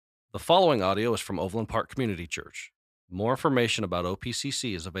The following audio is from Overland Park Community Church. More information about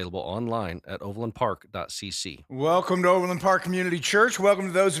OPCC is available online at overlandpark.cc. Welcome to Overland Park Community Church. Welcome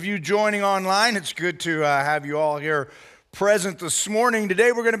to those of you joining online. It's good to have you all here present this morning.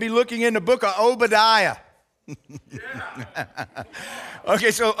 Today we're going to be looking in the book of Obadiah.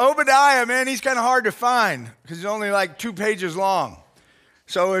 Okay, so Obadiah, man, he's kind of hard to find because he's only like 2 pages long.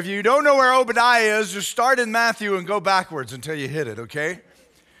 So if you don't know where Obadiah is, just start in Matthew and go backwards until you hit it, okay?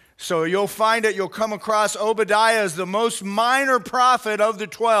 So you'll find it, you'll come across Obadiah as the most minor prophet of the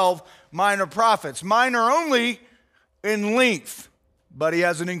 12 minor prophets. Minor only in length, but he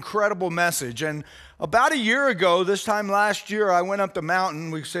has an incredible message. And about a year ago, this time last year, I went up the mountain.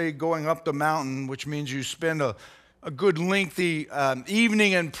 We say going up the mountain, which means you spend a good lengthy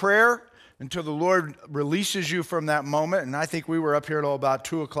evening in prayer until the Lord releases you from that moment. And I think we were up here till about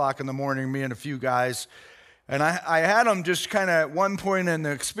 2 o'clock in the morning, me and a few guys. And I had them just kind of at one point in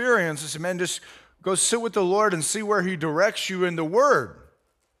the experience, I said, man, just go sit with the Lord and see where he directs you in the Word.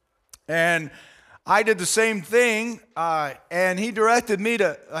 And I did the same thing, and he directed me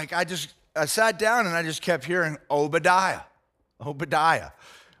to, I sat down and I just kept hearing Obadiah,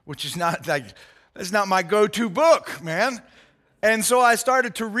 which is not that's not my go-to book, man. And so I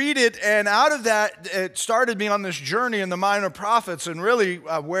started to read it, and out of that, it started me on this journey in the minor prophets, and really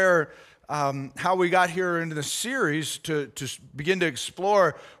how we got here into the series to begin to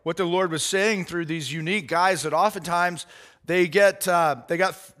explore what the Lord was saying through these unique guys that oftentimes they get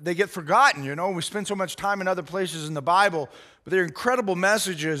forgotten. You know, we spend so much time in other places in the Bible, but they're incredible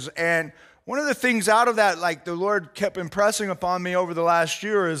messages. And one of the things out of that, like the Lord kept impressing upon me over the last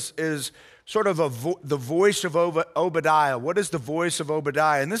year, is sort of the voice of Obadiah. What is the voice of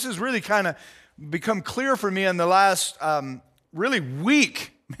Obadiah? And this has really kind of become clear for me in the last really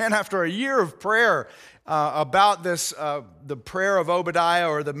week. Man, after a year of prayer about this, the prayer of Obadiah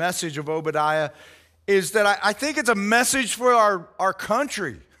or the message of Obadiah, is that I think it's a message for our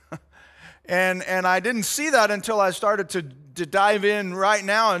country. and I didn't see that until I started to dive in right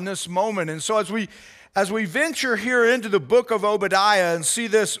now in this moment. And so as we venture here into the book of Obadiah and see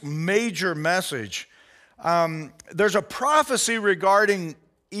this major message, there's a prophecy regarding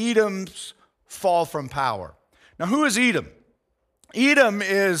Edom's fall from power. Now, who is Edom? Edom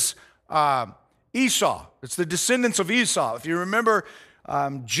is Esau. It's the descendants of Esau. If you remember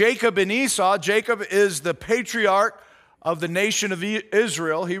Jacob and Esau, Jacob is the patriarch of the nation of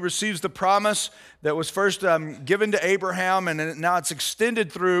Israel. He receives the promise that was first given to Abraham, and now it's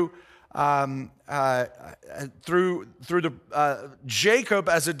extended through Jacob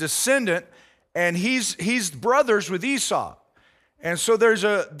as a descendant, and he's brothers with Esau. And so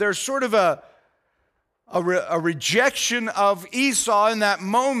there's sort of a rejection of Esau in that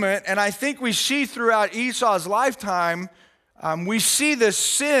moment, and I think we see throughout Esau's lifetime, we see this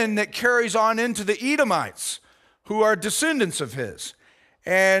sin that carries on into the Edomites, who are descendants of his.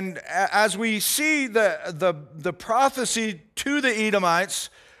 And as we see the prophecy to the Edomites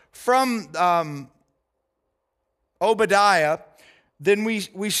from Obadiah, then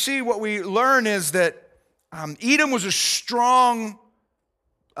we see what we learn is that Edom was a strong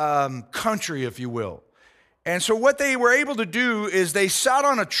country, if you will. And so what they were able to do is they sat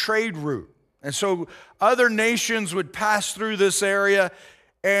on a trade route. And so other nations would pass through this area.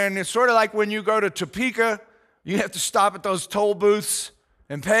 And it's sort of like when you go to Topeka, you have to stop at those toll booths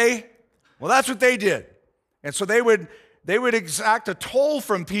and pay. Well, that's what they did. And so they would exact a toll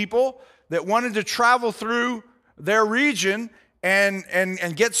from people that wanted to travel through their region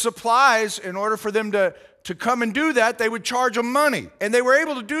and get supplies. In order for them to come and do that, they would charge them money. And they were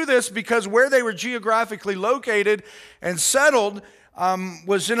able to do this because where they were geographically located and settled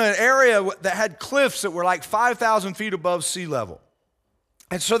was in an area that had cliffs that were like 5,000 feet above sea level.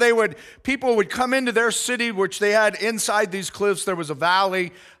 And so people would come into their city, which they had inside these cliffs. There was a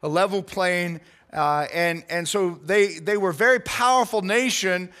valley, a level plain, and so they were a very powerful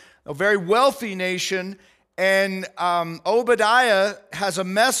nation, a very wealthy nation. And Obadiah has a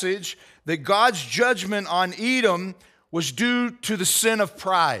message that God's judgment on Edom was due to the sin of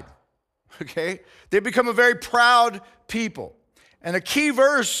pride. Okay? They become a very proud people. And a key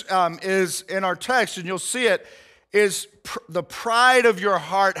verse is in our text, and you'll see it, is the pride of your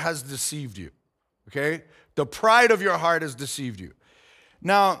heart has deceived you. Okay? The pride of your heart has deceived you.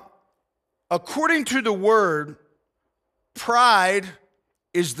 Now, according to the word, pride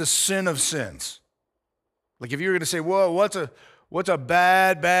is the sin of sins. Like if you're going to say, well, what's a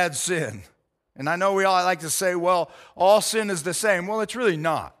bad sin? And I know we all like to say, well, all sin is the same. Well, it's really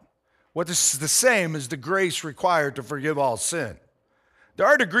not. What is the same is the grace required to forgive all sin. There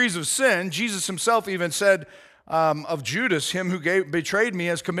are degrees of sin. Jesus himself even said of Judas, him who betrayed me,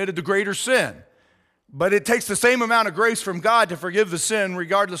 has committed the greater sin. But it takes the same amount of grace from God to forgive the sin,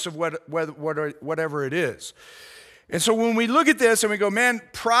 regardless of whatever it is. And so when we look at this and we go, man,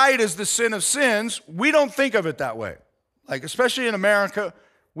 pride is the sin of sins, we don't think of it that way. Like, especially in America,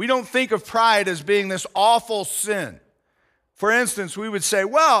 we don't think of pride as being this awful sin. For instance, we would say,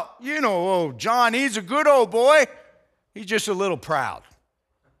 well, John, he's a good old boy. He's just a little proud.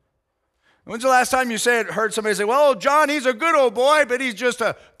 When's the last time you heard somebody say, well, John, he's a good old boy, but he's just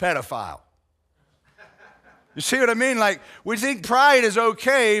a pedophile? You see what I mean? Like, we think pride is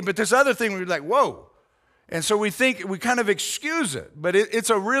okay, but this other thing, we're like, whoa. And so we kind of excuse it. But it's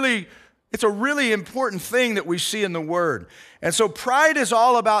a really important thing that we see in the Word. And so pride is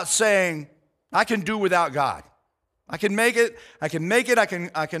all about saying, I can do without God. I can make it, I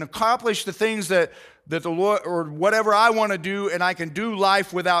can accomplish the things that the Lord, or whatever I want to do, and I can do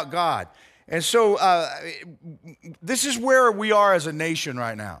life without God. And so this is where we are as a nation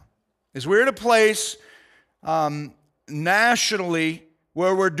right now. Is we're in a place nationally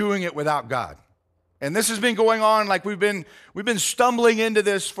where we're doing it without God. And this has been going on, like we've been stumbling into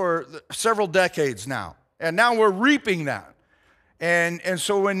this for several decades now. And now we're reaping that. And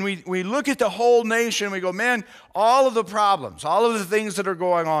so when we look at the whole nation, we go, man, all of the problems, all of the things that are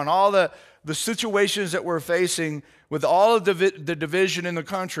going on, all the situations that we're facing with all of the division in the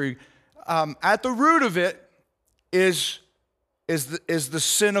country, at the root of it is the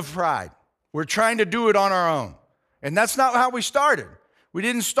sin of pride. We're trying to do it on our own. And that's not how we started. We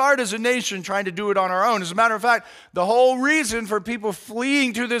didn't start as a nation trying to do it on our own. As a matter of fact, the whole reason for people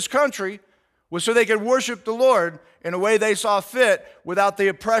fleeing to this country was so they could worship the Lord in a way they saw fit without the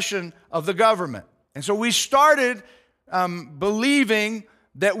oppression of the government. And so we started believing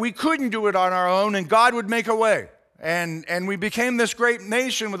that we couldn't do it on our own and God would make a way. And we became this great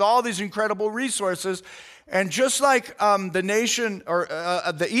nation with all these incredible resources. And just like the nation, or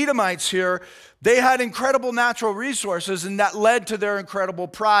the Edomites here, they had incredible natural resources, and that led to their incredible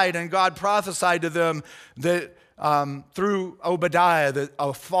pride. And God prophesied to them that through Obadiah that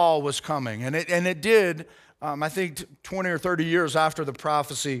a fall was coming. And it did, I think 20 or 30 years after the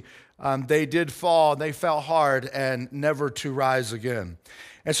prophecy, they did fall. They fell hard and never to rise again.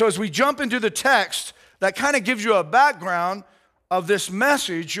 And so as we jump into the text, that kind of gives you a background of this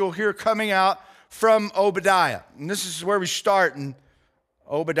message you'll hear coming out from Obadiah. And this is where we start in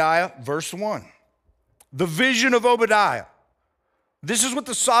Obadiah, verse 1. The vision of Obadiah. This is what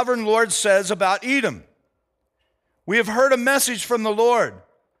the sovereign Lord says about Edom. We have heard a message from the Lord.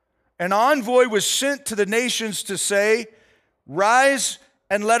 An envoy was sent to the nations to say, rise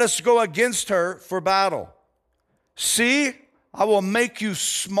and let us go against her for battle. See, I will make you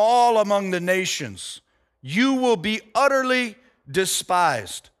small among the nations. You will be utterly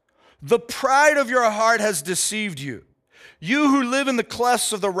despised. The pride of your heart has deceived you. You who live in the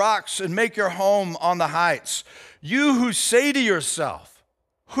clefts of the rocks and make your home on the heights. You who say to yourself,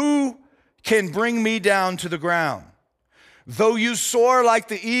 who can bring me down to the ground? Though you soar like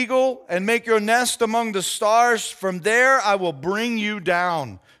the eagle and make your nest among the stars, from there I will bring you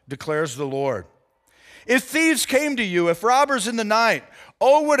down, declares the Lord. If thieves came to you, if robbers in the night,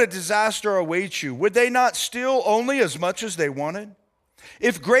 oh, what a disaster awaits you. Would they not steal only as much as they wanted?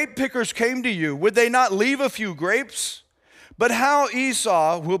 If grape pickers came to you, would they not leave a few grapes? But how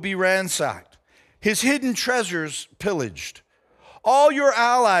Esau will be ransacked, his hidden treasures pillaged. All your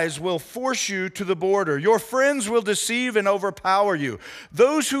allies will force you to the border. Your friends will deceive and overpower you.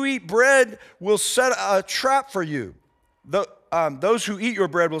 Those who eat bread will set a trap for you. Those who eat your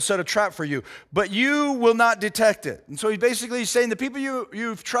bread will set a trap for you, but you will not detect it. And so he's basically saying the people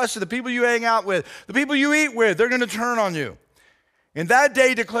you've trusted, the people you hang out with, the people you eat with, they're going to turn on you. In that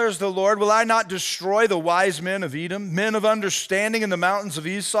day, declares the Lord, will I not destroy the wise men of Edom, men of understanding in the mountains of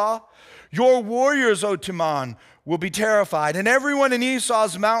Esau? Your warriors, O Teman, will be terrified, and everyone in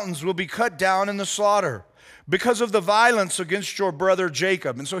Esau's mountains will be cut down in the slaughter because of the violence against your brother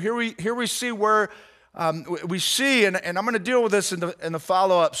Jacob. And so here we see where we see, and I'm going to deal with this in the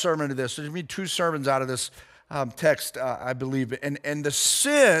follow-up sermon to this. There's going to be 2 sermons out of this text, I believe. And the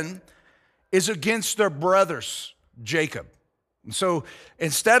sin is against their brothers, Jacob. And so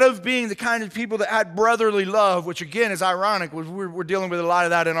instead of being the kind of people that had brotherly love, which again is ironic, we're dealing with a lot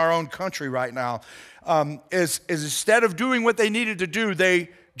of that in our own country right now, is instead of doing what they needed to do, they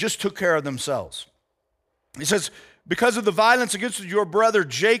just took care of themselves. He says, because of the violence against your brother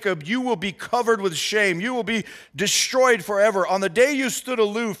Jacob, you will be covered with shame. You will be destroyed forever. On the day you stood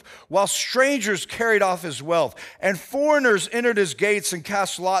aloof, while strangers carried off his wealth, and foreigners entered his gates and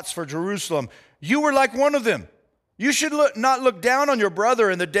cast lots for Jerusalem, you were like one of them. You should not look down on your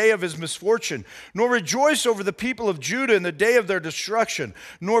brother in the day of his misfortune, nor rejoice over the people of Judah in the day of their destruction,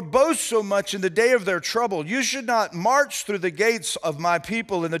 nor boast so much in the day of their trouble. You should not march through the gates of my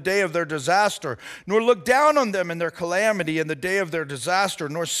people in the day of their disaster, nor look down on them in their calamity in the day of their disaster,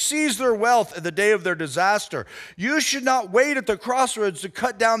 nor seize their wealth in the day of their disaster. You should not wait at the crossroads to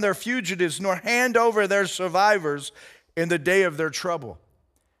cut down their fugitives, nor hand over their survivors in the day of their trouble.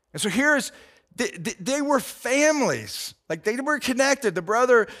 And so they were families. Like, they were connected.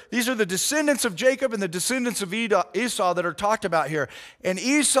 These are the descendants of Jacob and the descendants of Esau that are talked about here. And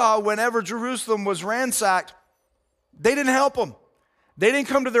Esau, whenever Jerusalem was ransacked, they didn't help them. They didn't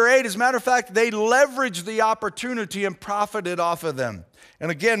come to their aid. As a matter of fact, they leveraged the opportunity and profited off of them. And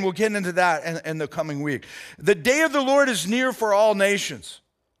again, we'll get into that in the coming week. The day of the Lord is near for all nations.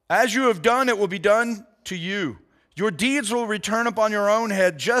 As you have done, it will be done to you. Your deeds will return upon your own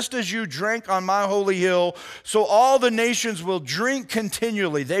head, just as you drank on my holy hill. So all the nations will drink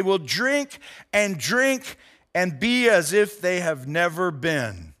continually. They will drink and be as if they have never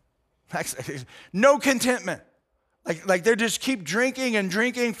been. No contentment. Like they just keep drinking and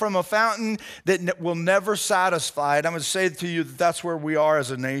drinking from a fountain that will never satisfy. And I'm going to say to you that that's where we are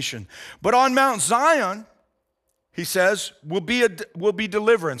as a nation. But on Mount Zion, he says, will be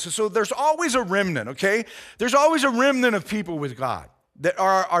deliverance. So there's always a remnant, okay? There's always a remnant of people with God that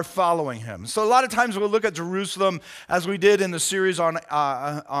are following him. So a lot of times we'll look at Jerusalem, as we did in the series on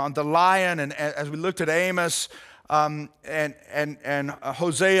the lion, and as we looked at Amos and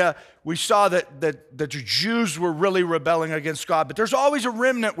Hosea, we saw that the Jews were really rebelling against God. But there's always a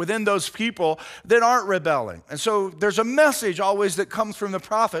remnant within those people that aren't rebelling. And so there's a message always that comes from the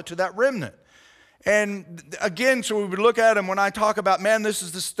prophet to that remnant. And again, so we would look at him when I talk about, man, this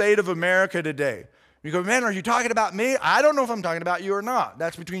is the state of America today. You go, man, are you talking about me? I don't know if I'm talking about you or not.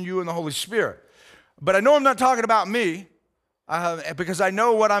 That's between you and the Holy Spirit. But I know I'm not talking about me because I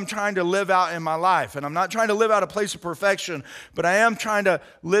know what I'm trying to live out in my life. And I'm not trying to live out a place of perfection, but I am trying to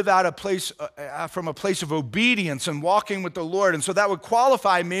live out a place from a place of obedience and walking with the Lord. And so that would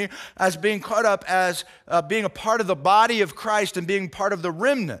qualify me as being caught up as being a part of the body of Christ and being part of the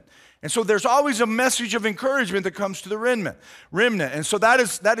remnant. And so there's always a message of encouragement that comes to the remnant. And so that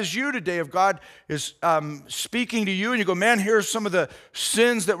is you today. If God is speaking to you and you go, man, here's some of the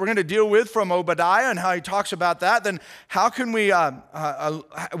sins that we're going to deal with from Obadiah and how he talks about that, then how can we,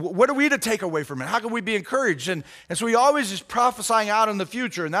 what are we to take away from it? How can we be encouraged? And so he always is prophesying out in the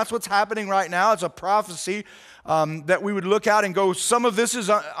future. And that's what's happening right now. It's a prophecy that we would look at and go, some of this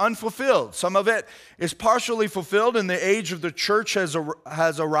is unfulfilled. Some of it is partially fulfilled, and the age of the church has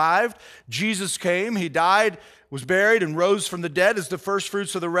arrived. Jesus came, he died, was buried, and rose from the dead as the first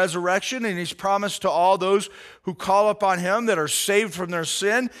fruits of the resurrection, and he's promised to all those who call upon him that are saved from their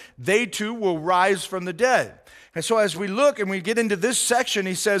sin, they too will rise from the dead. And so as we look and we get into this section,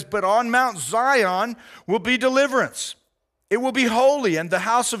 he says, but on Mount Zion will be deliverance. It will be holy, and the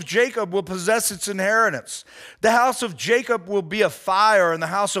house of Jacob will possess its inheritance. The house of Jacob will be a fire, and the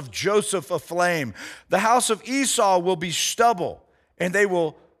house of Joseph a flame. The house of Esau will be stubble, and they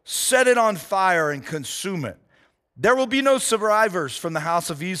will set it on fire and consume it. There will be no survivors from the house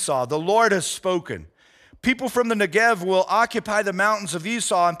of Esau. The Lord has spoken. People from the Negev will occupy the mountains of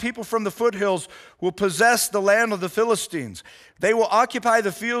Esau, and people from the foothills will possess the land of the Philistines. They will occupy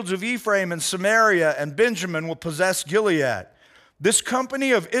the fields of Ephraim and Samaria, and Benjamin will possess Gilead. This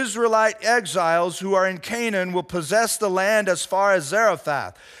company of Israelite exiles who are in Canaan will possess the land as far as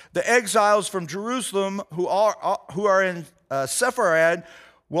Zarephath. The exiles from Jerusalem who are in Sepharad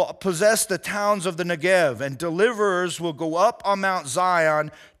will possess the towns of the Negev, and deliverers will go up on Mount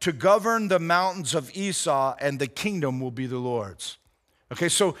Zion to govern the mountains of Esau, and the kingdom will be the Lord's. Okay,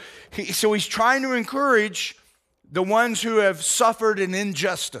 so he's trying to encourage the ones who have suffered an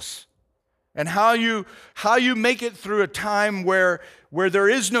injustice, and how you make it through a time where there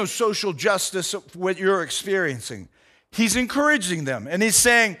is no social justice of what you're experiencing. He's encouraging them, and he's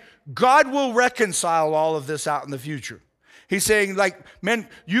saying, God will reconcile all of this out in the future. He's saying, like, man,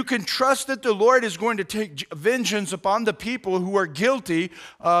 you can trust that the Lord is going to take vengeance upon the people who are guilty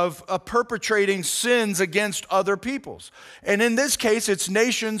of perpetrating sins against other peoples. And in this case, it's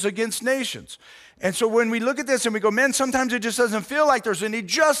nations against nations. And so when we look at this and we go, man, sometimes it just doesn't feel like there's any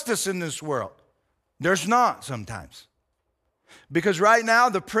justice in this world. There's not sometimes. Because right now,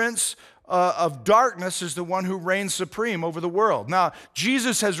 the prince of darkness is the one who reigns supreme over the world. Now,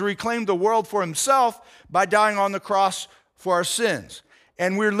 Jesus has reclaimed the world for himself by dying on the cross for our sins.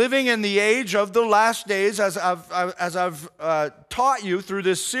 And we're living in the age of the last days, as I've taught you through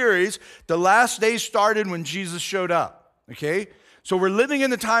this series. The last days started when Jesus showed up, okay? So we're living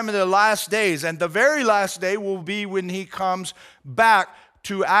in the time of the last days, and the very last day will be when he comes back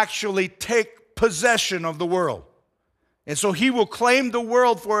to actually take possession of the world. And so he will claim the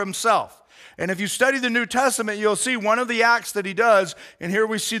world for himself. And if you study the New Testament, you'll see one of the acts that he does, and here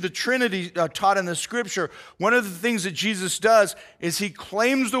we see the Trinity taught in the Scripture. One of the things that Jesus does is he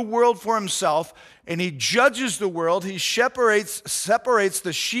claims the world for himself, and he judges the world. He separates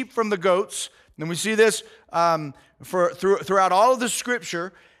the sheep from the goats. And we see this throughout all of the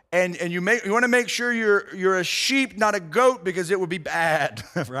Scripture. And you want to make sure you're a sheep, not a goat, because it would be bad,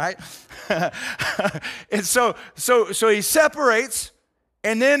 right? And so he separates,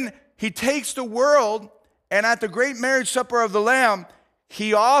 and then he takes the world, and at the great marriage supper of the Lamb,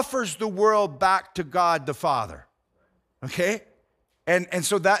 he offers the world back to God the Father. Okay? And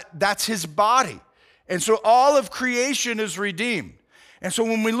so that's his body. And so all of creation is redeemed. And so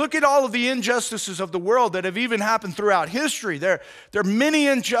when we look at all of the injustices of the world that have even happened throughout history, there are many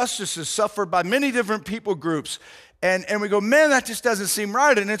injustices suffered by many different people groups. And we go, man, that just doesn't seem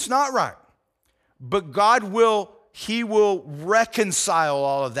right, and it's not right. But God will reconcile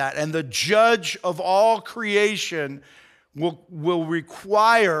all of that, and the judge of all creation will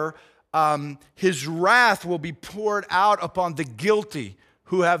require his wrath will be poured out upon the guilty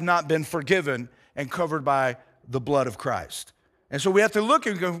who have not been forgiven and covered by the blood of Christ. And so we have to look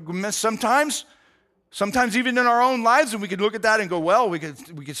and go, sometimes even in our own lives, and we could look at that and go, well, we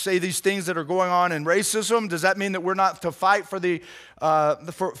could say these things that are going on in racism. Does that mean that we're not to fight for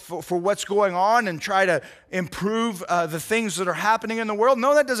for what's going on and try to improve the things that are happening in the world?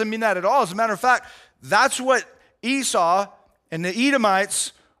 No, that doesn't mean that at all. As a matter of fact, that's what Esau and the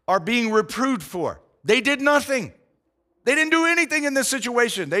Edomites are being reproved for. They did nothing. They didn't do anything in this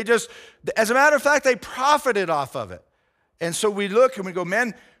situation. They just, as a matter of fact, they profited off of it. And so we look and we go,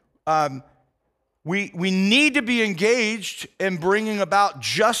 man, we need to be engaged in bringing about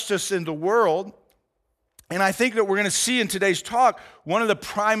justice in the world. And I think that we're going to see in today's talk one of the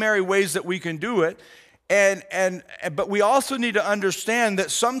primary ways that we can do it. But we also need to understand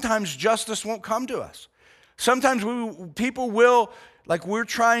that sometimes justice won't come to us. Sometimes people will, like we're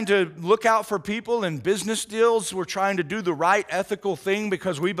trying to look out for people in business deals. We're trying to do the right ethical thing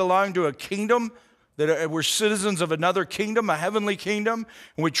because we belong to a kingdom, that we're citizens of another kingdom, a heavenly kingdom,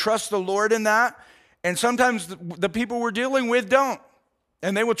 and we trust the Lord in that. And sometimes the people we're dealing with don't.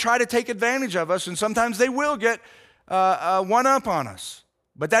 And they will try to take advantage of us, and sometimes they will get one up on us.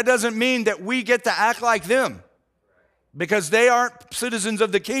 But that doesn't mean that we get to act like them, because they aren't citizens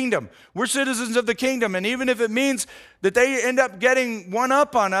of the kingdom. We're citizens of the kingdom, and even if it means that they end up getting one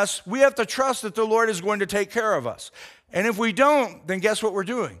up on us, we have to trust that the Lord is going to take care of us. And if we don't, then guess what we're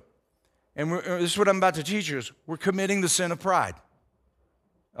doing? And this is what I'm about to teach you, is we're committing the sin of pride.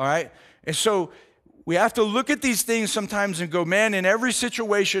 All right? And so we have to look at these things sometimes and go, man, in every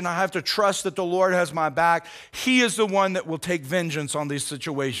situation, I have to trust that the Lord has my back. He is the one that will take vengeance on these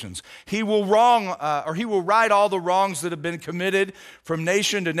situations. He will he will right all the wrongs that have been committed from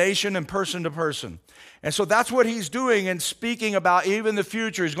nation to nation and person to person. And so that's what he's doing and speaking about even the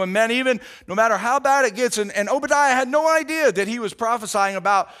future. He's going, man, even no matter how bad it gets, and Obadiah had no idea that he was prophesying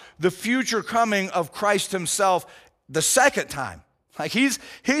about the future coming of Christ himself the second time. Like he's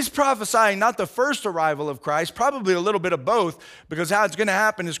prophesying not the first arrival of Christ, probably a little bit of both, because how it's going to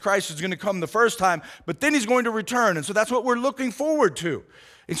happen is Christ is going to come the first time, but then he's going to return. And so that's what we're looking forward to.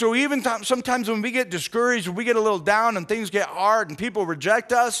 And so even sometimes when we get discouraged, when we get a little down and things get hard and people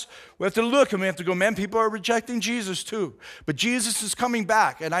reject us, we have to look and we have to go, man, people are rejecting Jesus too. But Jesus is coming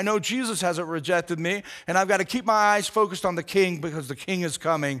back, and I know Jesus hasn't rejected me, and I've got to keep my eyes focused on the King, because the King is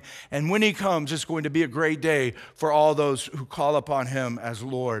coming. And when he comes, it's going to be a great day for all those who call upon him as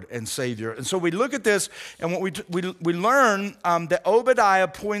Lord and Savior. And so we look at this, and what we learn that Obadiah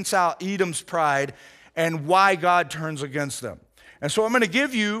points out Edom's pride and why God turns against them. And so I'm going to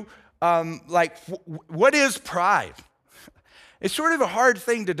give you, what is pride? It's sort of a hard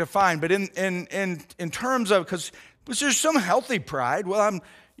thing to define, but in terms of, because there's some healthy pride. Well,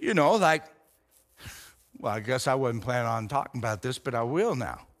 I guess I wasn't planning on talking about this, but I will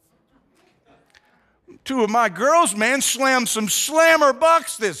now. Two of my girls, man, slammed some slammer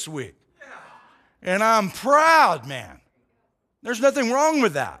bucks this week. And I'm proud, man. There's nothing wrong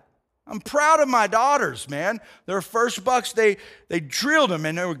with that. I'm proud of my daughters, man. Their first bucks, they drilled them,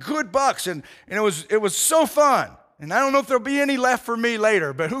 and they were good bucks, and it was so fun. And I don't know if there'll be any left for me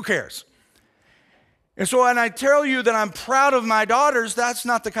later, but who cares? And so when I tell you that I'm proud of my daughters, that's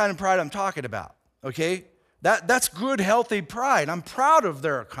not the kind of pride I'm talking about, okay? That's good, healthy pride. I'm proud of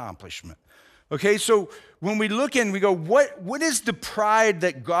their accomplishment, okay? So when we look in, we go, what is the pride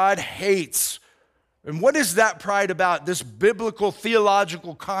that God hates And what is that pride about? This biblical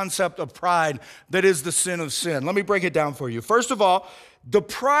theological concept of pride that is the sin of sin. Let me break it down for you. First of all, the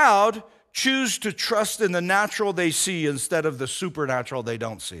proud choose to trust in the natural they see instead of the supernatural they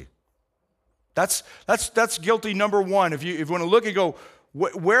don't see. That's guilty number one. If you want to look and go,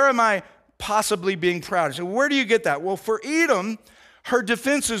 where am I possibly being proud? So where do you get that? Well, for Edom, her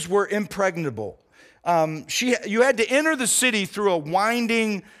defenses were impregnable. You had to enter the city through a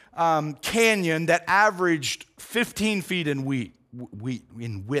winding canyon that averaged 15 feet in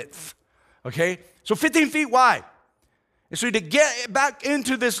width. Okay? So 15 feet wide. And so to get back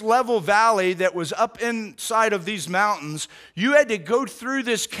into this level valley that was up inside of these mountains, you had to go through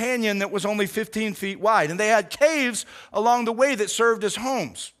this canyon that was only 15 feet wide. And they had caves along the way that served as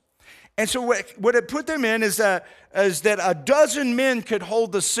homes. And so what it put them in is that a dozen men could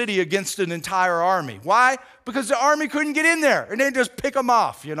hold the city against an entire army. Why? Because the army couldn't get in there. And they'd just pick them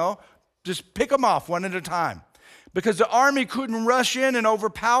off, Just pick them off one at a time. Because the army couldn't rush in and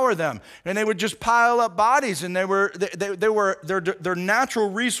overpower them. And they would just pile up bodies. And their natural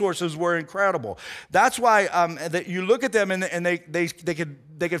resources were incredible. That's why that you look at them and they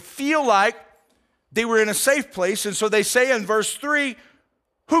could feel like they were in a safe place. And so they say in verse 3,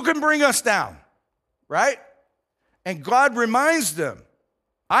 who can bring us down? Right? And God reminds them,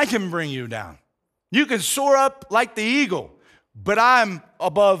 I can bring you down. You can soar up like the eagle, but I'm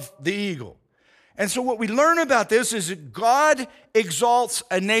above the eagle. And so what we learn about this is that God exalts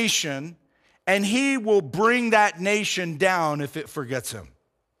a nation, and he will bring that nation down if it forgets him.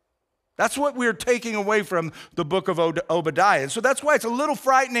 That's what we're taking away from the book of Obadiah. And so that's why it's a little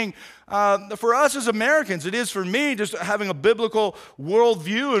frightening for us as Americans. It is for me, just having a biblical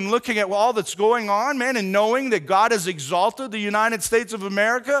worldview and looking at all that's going on, man, and knowing that God has exalted the United States of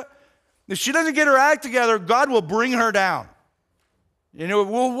America. If she doesn't get her act together, God will bring her down.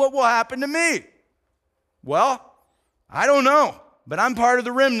 What will happen to me? Well, I don't know, but I'm part of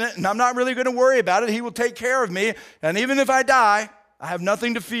the remnant, and I'm not really going to worry about it. He will take care of me, and even if I die, I have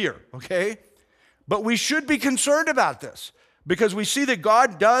nothing to fear, okay? But we should be concerned about this because we see that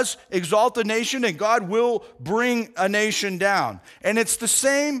God does exalt a nation, and God will bring a nation down. And it's the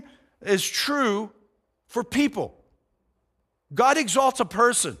same is true for people. God exalts a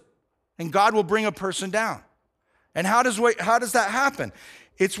person, and God will bring a person down. And how does that happen?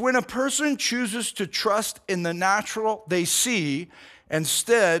 It's when a person chooses to trust in the natural they see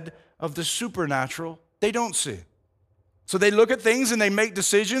instead of the supernatural they don't see. So they look at things and they make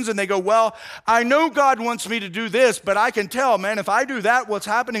decisions and they go, well, I know God wants me to do this, but I can tell, man, if I do that, what's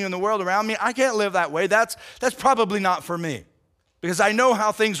happening in the world around me, I can't live that way. That's probably not for me because I know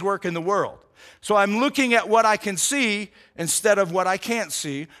how things work in the world. So I'm looking at what I can see instead of what I can't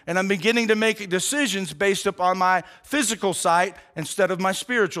see, and I'm beginning to make decisions based upon my physical sight instead of my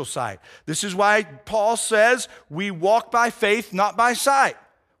spiritual sight. This is why Paul says we walk by faith, not by sight.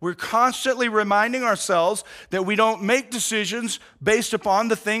 We're constantly reminding ourselves that we don't make decisions based upon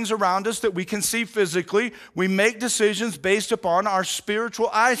the things around us that we can see physically. We make decisions based upon our spiritual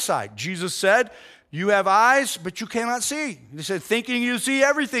eyesight. Jesus said, you have eyes, but you cannot see. He said, thinking you see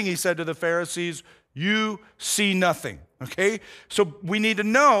everything, he said to the Pharisees, you see nothing. Okay? So we need to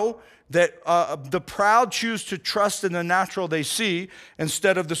know that the proud choose to trust in the natural they see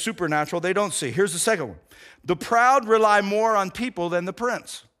instead of the supernatural they don't see. Here's the second one. The proud rely more on people than the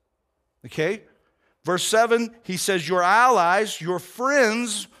prince. Okay? Verse 7, he says, your allies, your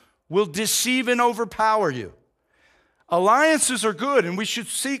friends will deceive and overpower you. Alliances are good, and we should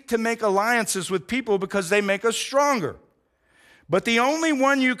seek to make alliances with people because they make us stronger. But the only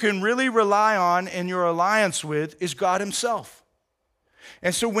one you can really rely on in your alliance with is God himself.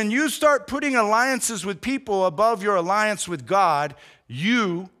 And so when you start putting alliances with people above your alliance with God,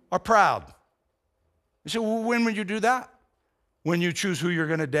 you are proud. You say, well, when would you do that? When you choose who you're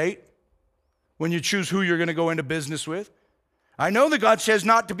going to date? When you choose who you're going to go into business with? I know that God says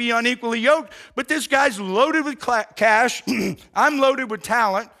not to be unequally yoked, but this guy's loaded with cash. I'm loaded with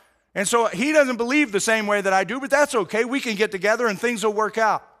talent. And so he doesn't believe the same way that I do, but that's okay. We can get together and things will work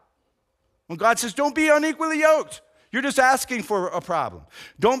out. When God says, don't be unequally yoked, you're just asking for a problem.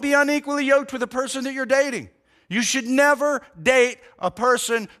 Don't be unequally yoked with the person that you're dating. You should never date a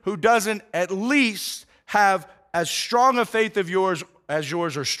person who doesn't at least have as strong a faith of yours as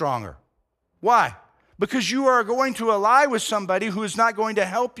yours or stronger. Why? Because you are going to ally with somebody who is not going to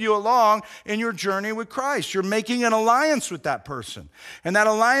help you along in your journey with Christ. You're making an alliance with that person. And that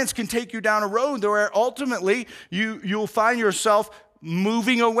alliance can take you down a road where ultimately you'll find yourself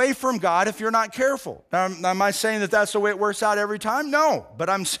moving away from God if you're not careful. Now, am I saying that that's the way it works out every time? No, but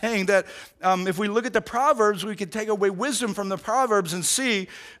I'm saying that if we look at the Proverbs, we can take away wisdom from the Proverbs and see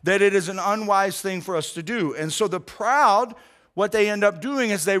that it is an unwise thing for us to do. And so the proud, what they end up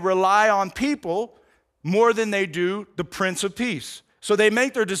doing is they rely on people more than they do the Prince of Peace. So they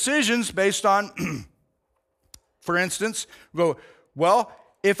make their decisions based on, for instance, go, well,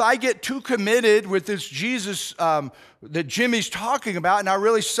 if I get too committed with this Jesus that Jimmy's talking about, and I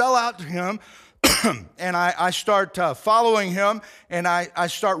really sell out to him, and I start following him, and I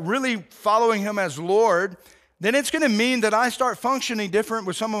start really following him as Lord, then it's going to mean that I start functioning different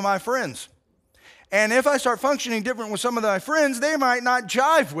with some of my friends. And if I start functioning different with some of my friends, they might not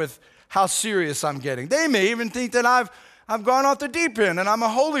jive with how serious I'm getting. They may even think that I've gone off the deep end and I'm a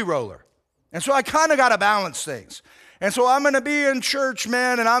holy roller. And so I kind of got to balance things. And so I'm going to be in church,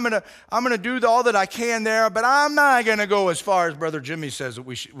 man, and I'm going to do all that I can there, but I'm not going to go as far as Brother Jimmy says that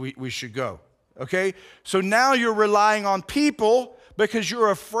we should go, okay? So now you're relying on people because you're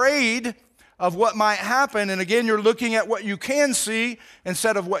afraid of what might happen, and again, you're looking at what you can see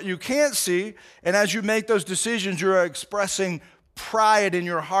instead of what you can't see, and as you make those decisions, you're expressing pride in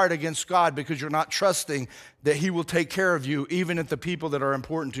your heart against God because you're not trusting that He will take care of you even if the people that are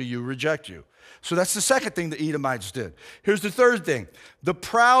important to you reject you. So that's the second thing the Edomites did. Here's the third thing. The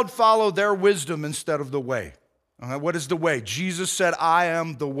proud follow their wisdom instead of the way. What is the way? Jesus said, I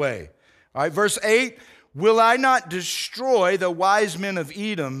am the way. All right, verse 8, will I not destroy the wise men of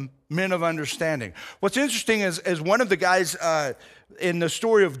Edom, men of understanding? What's interesting is one of the guys in the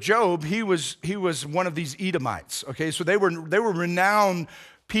story of Job, he was one of these Edomites. Okay, so they were renowned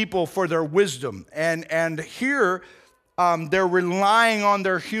people for their wisdom. And here, they're relying on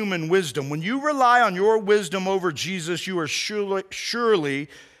their human wisdom. When you rely on your wisdom over Jesus, you are surely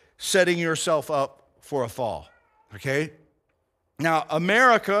setting yourself up for a fall, okay? Now,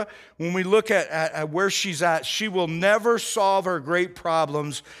 America, when we look at where she's at, she will never solve her great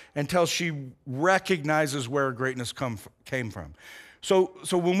problems until she recognizes where her greatness came from. So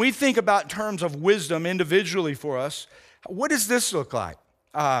when we think about terms of wisdom individually for us, what does this look like?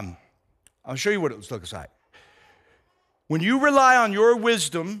 I'll show you what it looks like. When you rely on your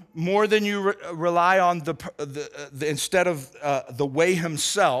wisdom more than you rely on the instead of the way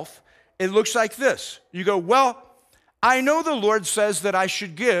Himself, it looks like this. You go, well, I know the Lord says that I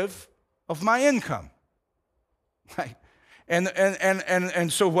should give of my income. Right?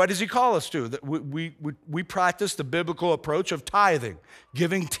 And so what does He call us to? That we practice the biblical approach of tithing,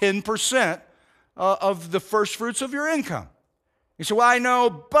 giving 10% of the first fruits of your income. You say, well, I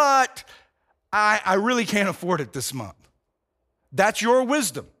know, but I really can't afford it this month. That's your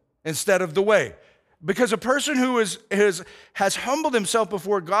wisdom instead of the way. Because a person who has humbled himself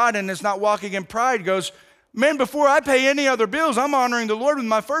before God and is not walking in pride goes, man, before I pay any other bills, I'm honoring the Lord with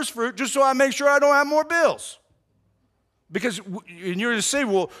my first fruit just so I make sure I don't have more bills. Because, and you're going to say,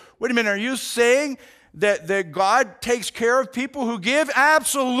 well, wait a minute, are you saying that God takes care of people who give?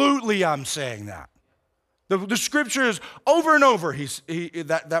 Absolutely, I'm saying that. The scripture is over and over,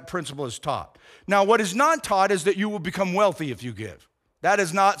 that principle is taught. Now, what is not taught is that you will become wealthy if you give. That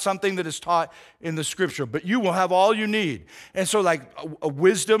is not something that is taught in the scripture, but you will have all you need. And so like a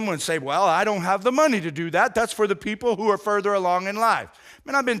wisdom would say, well, I don't have the money to do that. That's for the people who are further along in life.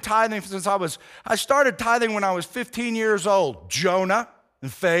 Man, I've been tithing since I started tithing when I was 15 years old. Jonah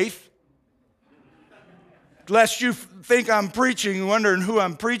and Faith. Lest you think I'm preaching, wondering who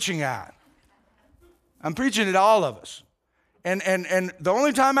I'm preaching at. I'm preaching at all of us. And the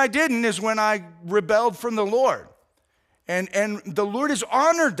only time I didn't is when I rebelled from the Lord. And the Lord has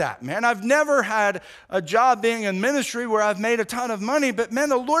honored that, man. I've never had a job being in ministry where I've made a ton of money, but man,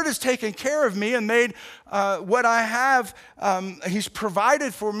 the Lord has taken care of me and made what I have, He's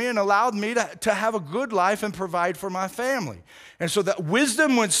provided for me and allowed me to have a good life and provide for my family. And so that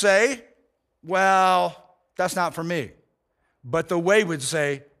wisdom would say, well, that's not for me. But the way would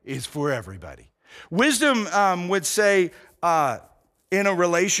say, it's for everybody. Wisdom would say, in a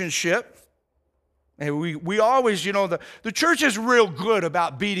relationship, and we always, the church is real good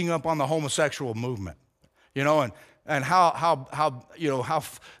about beating up on the homosexual movement, and how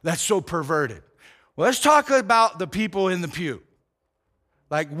that's so perverted. Well, let's talk about the people in the pew.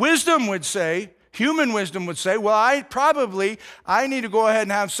 Like wisdom would say, human wisdom would say, well, I need to go ahead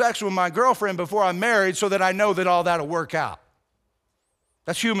and have sex with my girlfriend before I'm married so that I know that all that'll work out.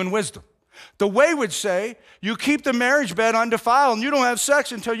 That's human wisdom. The way would say, you keep the marriage bed undefiled and you don't have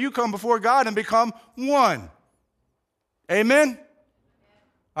sex until you come before God and become one. Amen?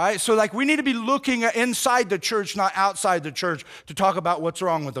 All right, so we need to be looking inside the church, not outside the church, to talk about what's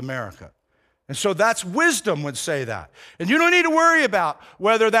wrong with America. And so that's wisdom would say that. And you don't need to worry about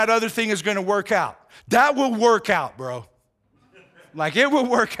whether that other thing is going to work out. That will work out, bro. Like it will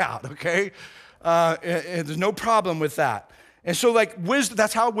work out, okay? And there's no problem with that. And so like wisdom,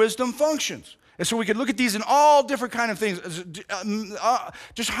 that's how wisdom functions. And so we can look at these in all different kind of things,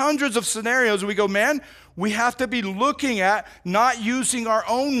 just hundreds of scenarios. We go, man, we have to be looking at not using our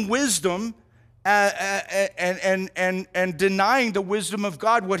own wisdom and denying the wisdom of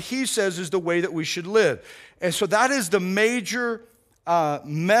God. What he says is the way that we should live. And so that is the major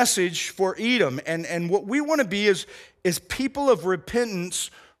message for Edom. And what we want to be is people of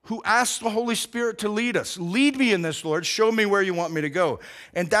repentance who ask the Holy Spirit to lead us. Lead me in this, Lord. Show me where you want me to go.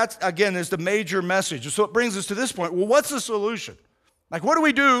 And that, again, is the major message. So it brings us to this point. Well, what's the solution? Like, what do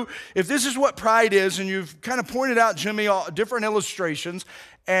we do if this is what pride is? And you've kind of pointed out, Jimmy, all different illustrations.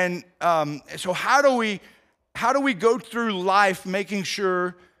 And so how do we go through life making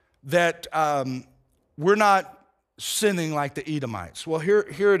sure that we're not sinning like the Edomites? Well, here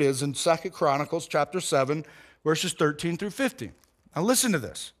it is in 2 Chronicles chapter 7, verses 13 through 15. Now listen to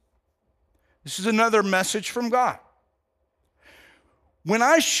this. This is another message from God. When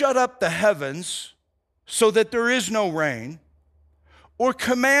I shut up the heavens so that there is no rain, or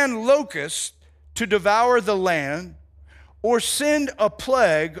command locusts to devour the land, or send a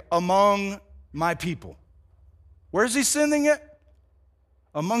plague among my people. Where is he sending it?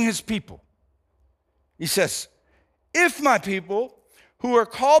 Among his people. He says, if my people who are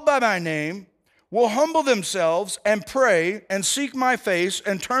called by my name will humble themselves and pray and seek my face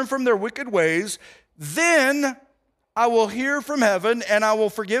and turn from their wicked ways, then I will hear from heaven and I will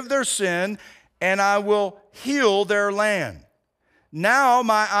forgive their sin and I will heal their land. Now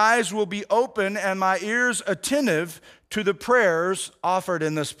my eyes will be open and my ears attentive to the prayers offered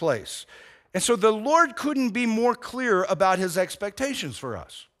in this place. And so the Lord couldn't be more clear about his expectations for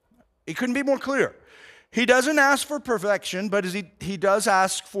us. He couldn't be more clear. He doesn't ask for perfection, but he does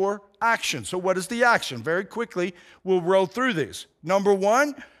ask for action. So what is the action? Very quickly, we'll roll through these. Number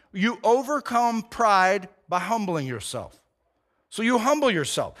one, you overcome pride by humbling yourself. So you humble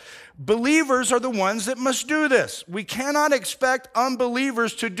yourself. Believers are the ones that must do this. We cannot expect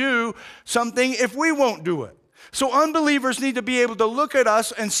unbelievers to do something if we won't do it. So unbelievers need to be able to look at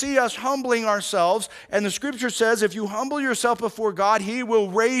us and see us humbling ourselves. And the scripture says, if you humble yourself before God, he will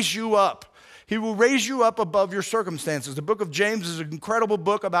raise you up. He will raise you up above your circumstances. The book of James is an incredible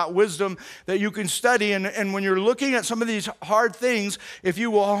book about wisdom that you can study. And when you're looking at some of these hard things, if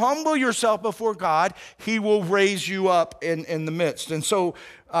you will humble yourself before God, he will raise you up in the midst. And so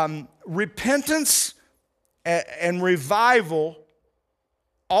repentance and revival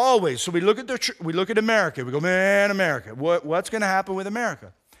always. So we look at America. We go, man, America. What's going to happen with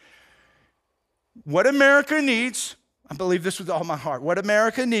America? What America needs, I believe this with all my heart, what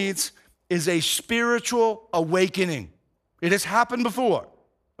America needs is a spiritual awakening. It has happened before,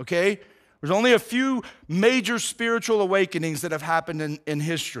 okay? There's only a few major spiritual awakenings that have happened in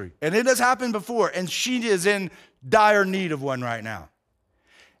history. And it has happened before, and she is in dire need of one right now.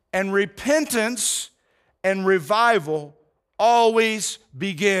 And repentance and revival always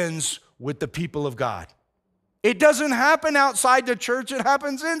begins with the people of God. It doesn't happen outside the church, it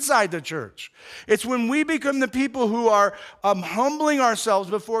happens inside the church. It's when we become the people who are humbling ourselves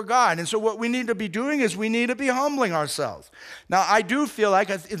before God. And so what we need to be doing is we need to be humbling ourselves. Now, I do feel like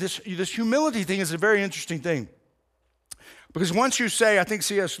this humility thing is a very interesting thing. Because once you say, I think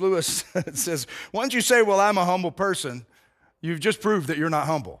C.S. Lewis says, once you say, well, I'm a humble person, you've just proved that you're not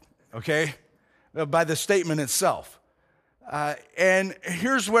humble, okay? By the statement itself. And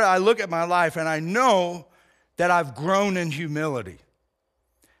here's where I look at my life, and I know that I've grown in humility,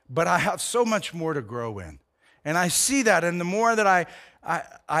 but I have so much more to grow in. And I see that, and the more that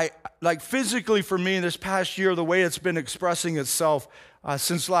I like physically for me this past year, the way it's been expressing itself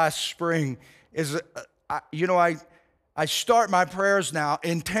since last spring is, I start my prayers now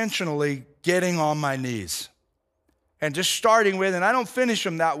intentionally getting on my knees. And just starting with, and I don't finish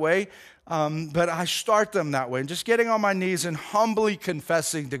them that way, but I start them that way, and just getting on my knees and humbly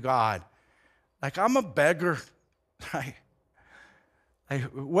confessing to God. Like, I'm a beggar.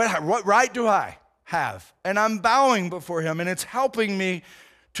 What right do I have? And I'm bowing before him, and it's helping me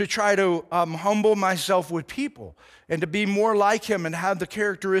to try to humble myself with people and to be more like him and have the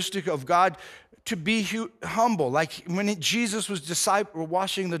characteristic of God to be humble. Like when Jesus was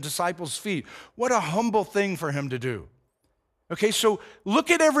washing the disciples' feet, what a humble thing for him to do. Okay, so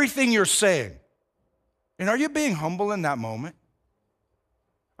look at everything you're saying. And are you being humble in that moment?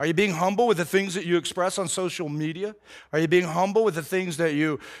 Are you being humble with the things that you express on social media? Are you being humble with the things that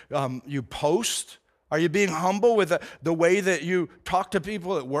you post? Are you being humble with the way that you talk to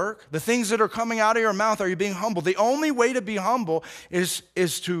people at work? The things that are coming out of your mouth, are you being humble? The only way to be humble is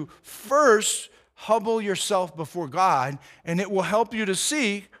to first humble yourself before God, and it will help you to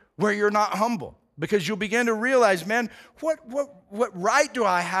see where you're not humble. Because you'll begin to realize, man, what right do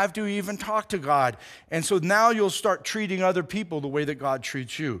I have to even talk to God? And so now you'll start treating other people the way that God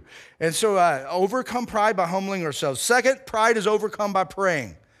treats you. And so overcome pride by humbling ourselves. Second, pride is overcome by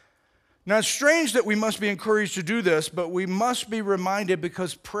praying. Now, it's strange that we must be encouraged to do this, but we must be reminded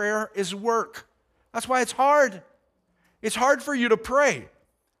because prayer is work. That's why it's hard. It's hard for you to pray.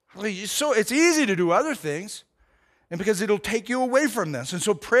 So it's easy to do other things, and because it'll take you away from this. And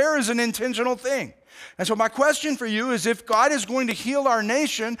so prayer is an intentional thing. And so my question for you is, if God is going to heal our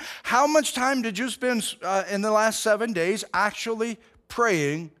nation, how much time did you spend in the last 7 days actually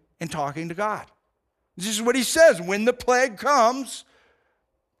praying and talking to God? This is what he says. When the plague comes,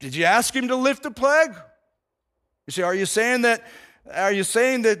 did you ask him to lift the plague? You say, are you saying that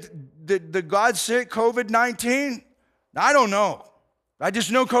God sent COVID-19? I don't know. I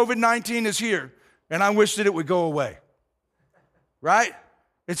just know COVID-19 is here, and I wish that it would go away. Right?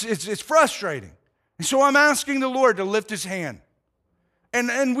 It's frustrating. And so I'm asking the Lord to lift his hand.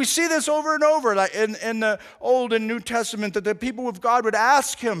 And we see this over and over, like in the Old and New Testament, that the people of God would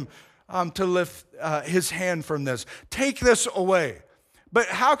ask him to lift his hand from this. Take this away. But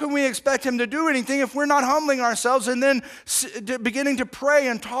how can we expect him to do anything if we're not humbling ourselves and then beginning to pray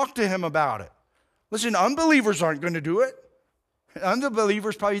and talk to him about it? Listen, unbelievers aren't going to do it.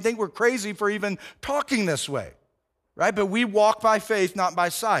 Unbelievers probably think we're crazy for even talking this way, right? But we walk by faith, not by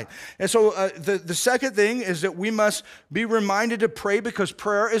sight. And so the second thing is that we must be reminded to pray because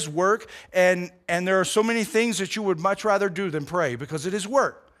prayer is work, and there are so many things that you would much rather do than pray because it is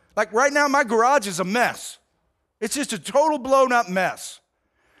work. Like right now, my garage is a mess. It's just a total blown up mess.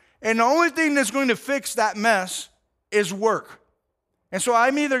 And the only thing that's going to fix that mess is work. And so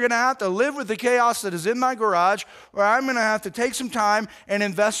I'm either going to have to live with the chaos that is in my garage, or I'm going to have to take some time and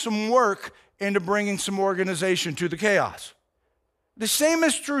invest some work into bringing some organization to the chaos. The same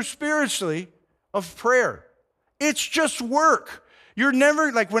is true spiritually of prayer. It's just work. You're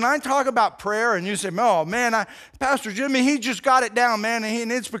never, like when I talk about prayer and you say, oh man, Pastor Jimmy, he just got it down, man,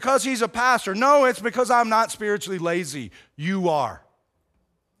 and it's because he's a pastor. No, it's because I'm not spiritually lazy. You are.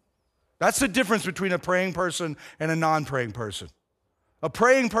 That's the difference between a praying person and a non-praying person. A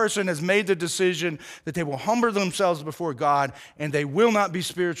praying person has made the decision that they will humble themselves before God, and they will not be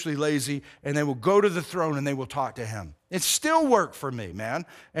spiritually lazy, and they will go to the throne and they will talk to him. It's still work for me, man.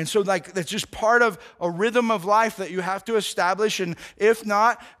 And so that's just part of a rhythm of life that you have to establish. And if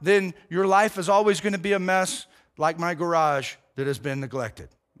not, then your life is always going to be a mess like my garage that has been neglected.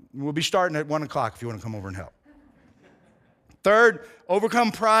 We'll be starting at 1 o'clock if you want to come over and help. Third,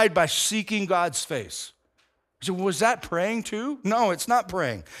 overcome pride by seeking God's face. So was that praying too? No, it's not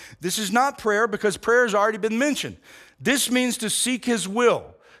praying. This is not prayer because prayer has already been mentioned. This means to seek his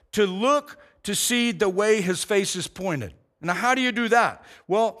will, to look to see the way his face is pointed. Now, how do you do that?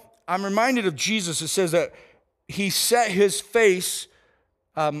 Well, I'm reminded of Jesus. It says that he set his face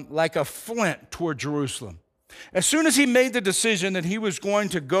like a flint toward Jerusalem. As soon as he made the decision that he was going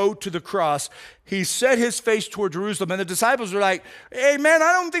to go to the cross, he set his face toward Jerusalem. And the disciples were like, hey, man,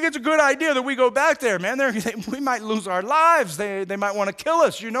 I don't think it's a good idea that we go back there, man. We might lose our lives. They might want to kill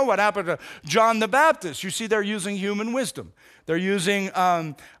us. You know what happened to John the Baptist. You see, they're using human wisdom. They're using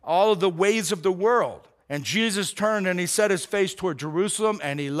all of the ways of the world. And Jesus turned and he set his face toward Jerusalem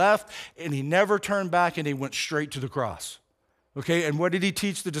and he left and he never turned back and he went straight to the cross. Okay, and what did he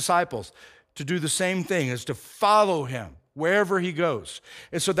teach the disciples? To do the same thing, is to follow him wherever he goes.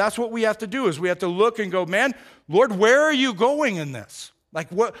 And so that's what we have to do, is we have to look and go, man, Lord, where are you going in this? Like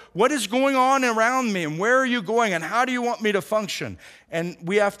what is going on around me, and where are you going, and how do you want me to function? And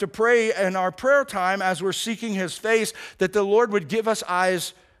we have to pray in our prayer time as we're seeking his face that the Lord would give us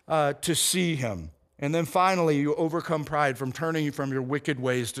eyes to see him. And then finally, you overcome pride from turning from your wicked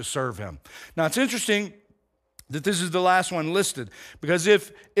ways to serve him. Now, it's interesting that this is the last one listed. Because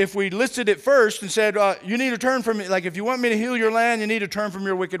if we listed it first and said, you need to turn from, like if you want me to heal your land, you need to turn from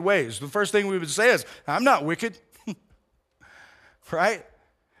your wicked ways. The first thing we would say is, I'm not wicked. Right?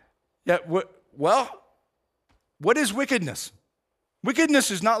 Yeah, well, what is wickedness?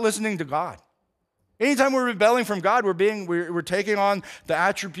 Wickedness is not listening to God. Anytime we're rebelling from God, we're taking on the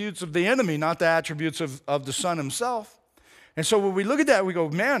attributes of the enemy, not the attributes of the Son himself. And so when we look at that, we go,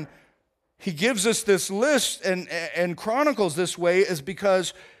 man, he gives us this list and chronicles this way is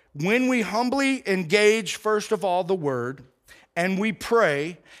because when we humbly engage, first of all, the word, and we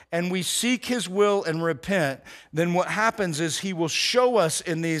pray, and we seek his will and repent, then what happens is he will show us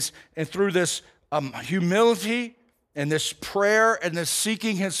through this humility and this prayer and this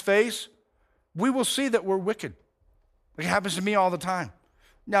seeking his face, we will see that we're wicked. It happens to me all the time.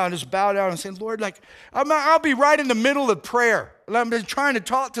 Now I just bow down and say, Lord, like I'll be right in the middle of prayer. And I'm just trying to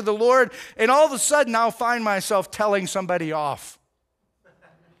talk to the Lord, and all of a sudden I'll find myself telling somebody off.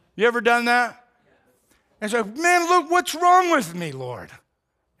 You ever done that? And so, man, look, what's wrong with me, Lord?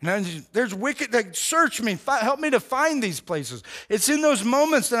 And there's wicked, like, search me, help me to find these places. It's in those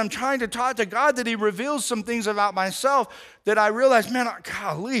moments that I'm trying to talk to God that he reveals some things about myself that I realize, man,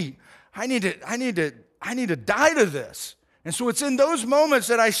 golly, I need to die to this. And so it's in those moments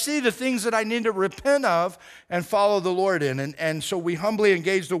that I see the things that I need to repent of and follow the Lord in. And so we humbly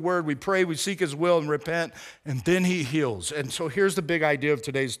engage the word, we pray, we seek his will and repent, and then he heals. And so here's the big idea of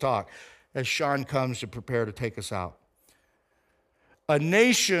today's talk as Sean comes to prepare to take us out. A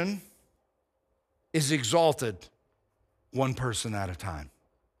nation is exalted one person at a time.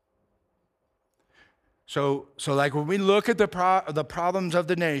 So like when we look at the problems of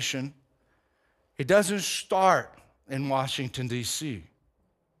the nation, it doesn't start in Washington, D.C.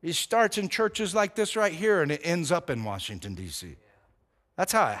 It starts in churches like this right here, and it ends up in Washington, D.C.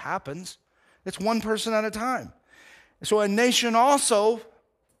 That's how it happens. It's one person at a time. So a nation also,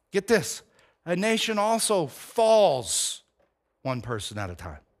 get this, a nation also falls one person at a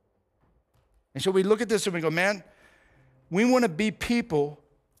time. And so we look at this and we go, man, we want to be people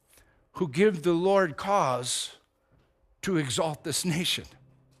who give the Lord cause to exalt this nation.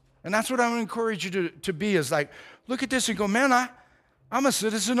 And that's what I would encourage you to be, is like, look at this and go, man, I'm a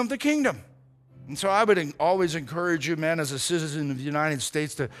citizen of the kingdom. And so I would always encourage you, man, as a citizen of the United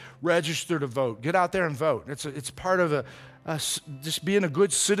States, to register to vote. Get out there and vote. It's part of just being a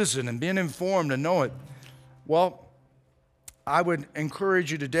good citizen and being informed and know it. Well, I would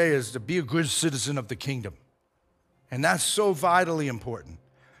encourage you today is to be a good citizen of the kingdom. And that's so vitally important,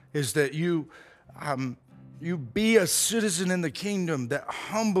 is that you be a citizen in the kingdom that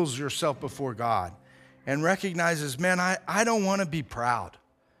humbles yourself before God and recognizes, man, I don't want to be proud.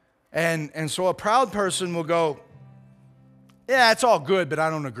 And so a proud person will go, yeah, it's all good, but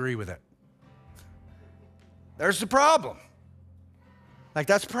I don't agree with it. There's the problem. Like,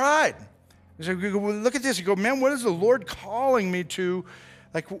 that's pride. So you go, well, look at this. You go, man, what is the Lord calling me to?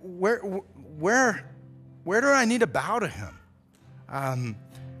 Like, where do I need to bow to him?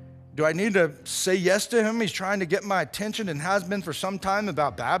 Do I need to say yes to him? He's trying to get my attention and has been for some time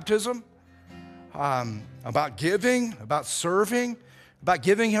about baptism, about giving, about serving, about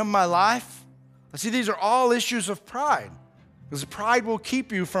giving him my life. See, these are all issues of pride, because pride will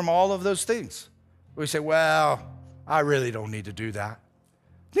keep you from all of those things. We say, well, I really don't need to do that.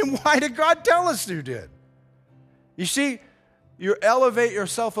 Then why did God tell us you did? You see, you elevate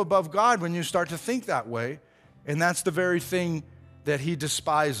yourself above God when you start to think that way, and that's the very thing that he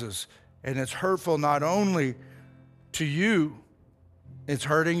despises. And it's hurtful not only to you, it's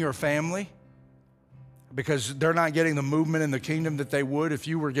hurting your family, because they're not getting the movement in the kingdom that they would if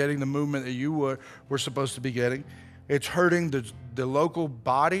you were getting the movement that you were supposed to be getting. It's hurting the local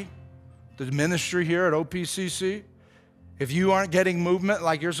body, the ministry here at OPCC. If you aren't getting movement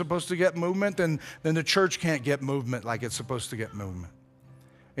like you're supposed to get movement, then the church can't get movement like it's supposed to get movement.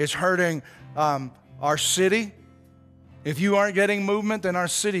 It's hurting our city. If you aren't getting movement, then our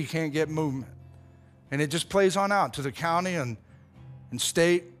city can't get movement. And it just plays on out to the county and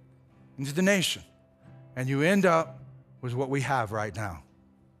state and to the nation. And you end up with what we have right now.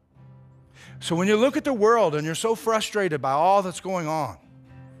 So when you look at the world and you're so frustrated by all that's going on,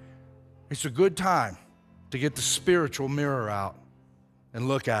 it's a good time to get the spiritual mirror out and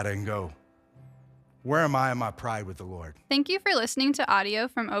look at it and go, where am I in my pride with the Lord? Thank you for listening to audio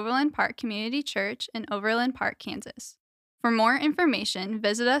from Overland Park Community Church in Overland Park, Kansas. For more information,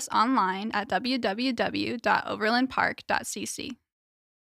 visit us online at www.overlandpark.cc.